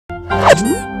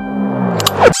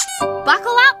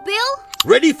Buckle up, Bill.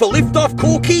 Ready for liftoff,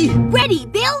 Corky? Ready,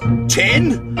 Bill.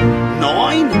 10,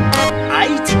 9,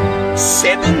 8,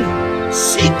 7,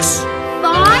 6.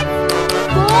 5,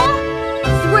 4,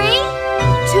 3,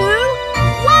 2,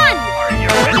 1. Are you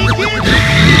ready, kids?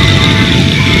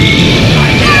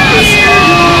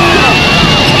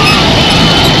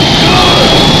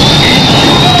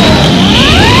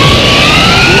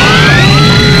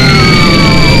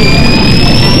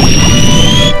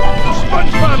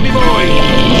 SpongeBob, me boy!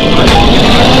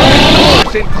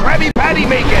 In Krabby Patty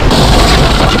making!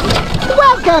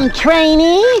 Welcome,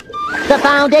 trainee! The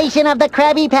foundation of the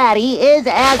Krabby Patty is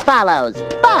as follows.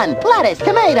 Bun, lettuce,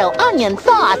 tomato, onion,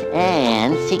 sauce,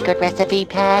 and secret recipe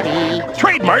patty.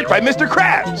 Trademarked by Mr.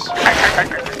 Krabs!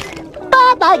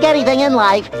 But like anything in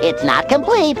life, it's not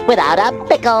complete without a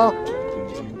pickle.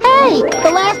 Hey,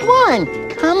 the last one!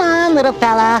 Come on, little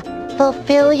fella.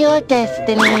 Fulfill your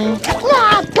destiny.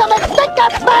 Nah, come and stick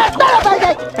up first!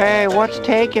 Hey, what's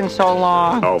taking so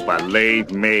long? Oh, believe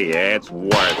me, it's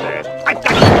worth it.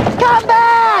 Come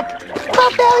back!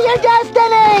 Fulfill your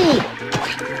destiny!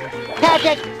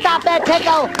 Patrick, stop that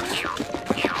pickle!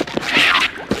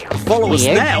 Follow us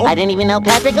Weird. now. I didn't even know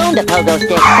Patrick owned a pogo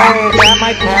stick. Is that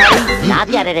my patty? Not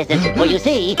yet it isn't. Well, you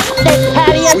see, this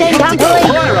patty is incomplete!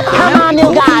 Come on,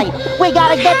 new guy! We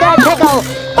gotta get that pickle!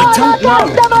 For the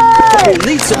customer! We'll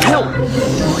need some help.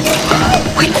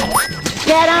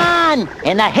 Get on!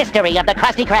 In the history of the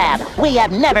Krusty Krab, we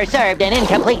have never served an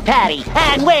incomplete patty,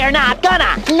 and we're not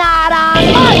gonna! Not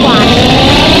on my watch!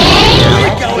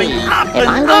 We're going up If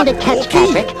I'm going to catch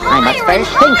Patrick, I must first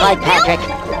think like Patrick.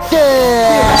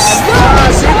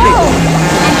 Stars everywhere.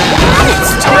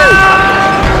 It's true.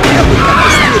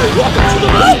 Welcome to the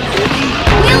moon, Corky.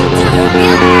 Will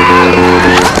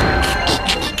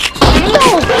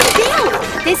do, Bill.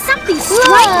 There's something Look,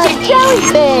 strange in here.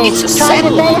 jellyfish! It's a Trying to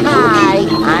say satellite. hi.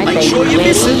 I'm Make sure you Baby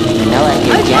listen. Squid. No, if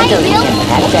you're Okay, gentle, you Bill. can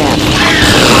catch them.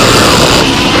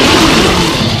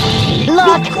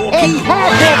 Look, it's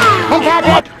Patrick! Hey,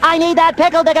 Patrick, I need that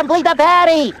pickle to complete the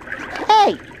patty!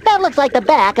 Hey, that looks like the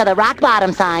back of the rock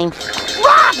bottom sign.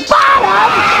 Rock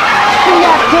bottom?!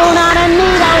 Neptune on a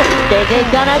needle! This is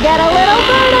gonna get a little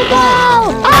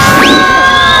vertical!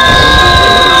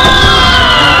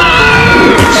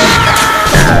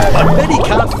 I bet he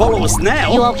can't follow us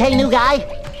now. You okay, new guy?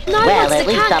 No Well, monster at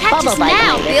least can't the catch bubble us bite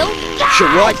now, made it. Bill.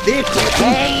 You're right there, Corky.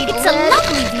 Hey, It's a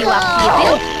lovely view up here,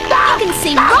 Bill. You can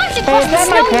see right across Is the that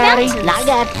my snowy patty? mountains. Not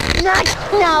yet.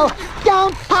 No,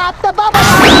 don't pop the bubble.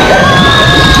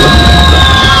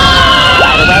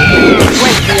 By the way,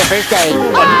 wait for your first aid.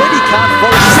 I bet he can't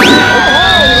follow us now.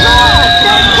 Hey, look,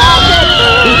 there's Patrick.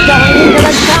 He's going into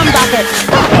the scum bucket.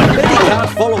 I bet he can't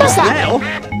follow us now.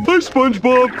 Hi,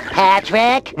 SpongeBob!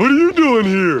 Patrick, What are you doing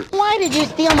here? why did you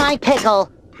steal my pickle?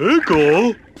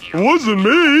 Pickle? It wasn't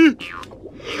me!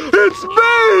 It's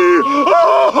me!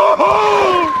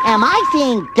 Am I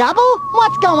seeing double?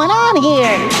 What's going on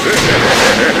here?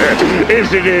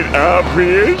 Isn't it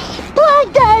obvious?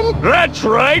 Plankton! That's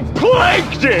right,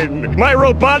 Plankton! My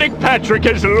robotic Patrick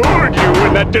has lured you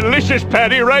and that delicious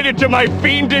patty right into my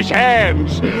fiendish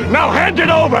hands. Now hand it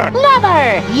over!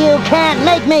 Never! You can't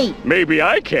make me! Maybe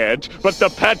I can't, but the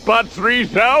Patbot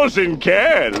 3000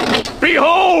 can.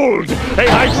 Behold! A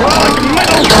hydraulic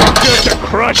metal structure to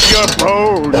crush your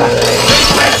bones. A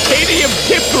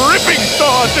titanium-tipped ripping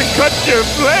saw to cut your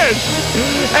flesh.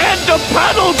 And a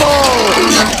paddle ball!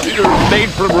 Made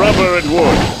from rubber and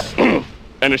wood.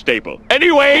 And a staple.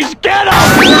 Anyways, get up!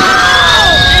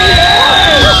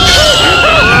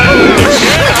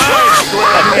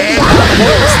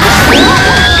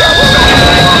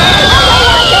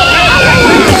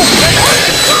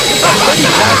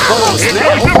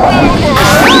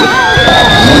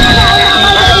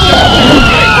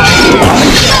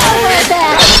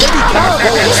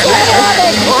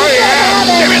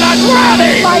 Give me that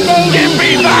Granny! Give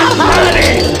me that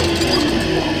Granny!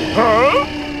 Huh?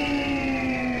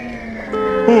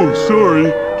 Oh,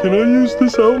 sorry. Can I use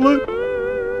this outlet?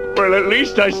 Well, at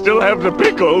least I still have the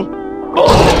pickle. You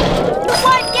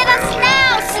won't get us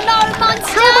now, snow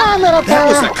monster. Come on, little That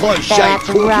was fella. a close shave, That's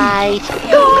Corky. right. The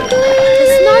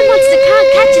snow monster can't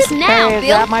catch us now, Hey, is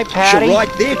Bill. that my You're patty? right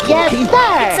there, Yes, Corky.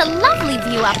 It's sir. a lovely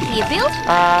view up here, Bill.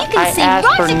 You can I see asked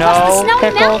right for across the no snowy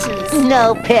pickle. mountains.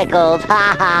 No pickles.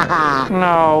 Ha ha ha.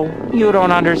 No, you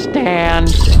don't understand.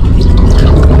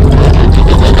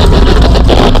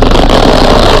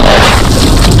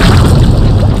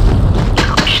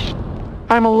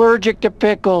 I'm allergic to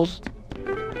pickles.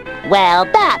 Well,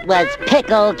 that was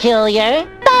pickle killer.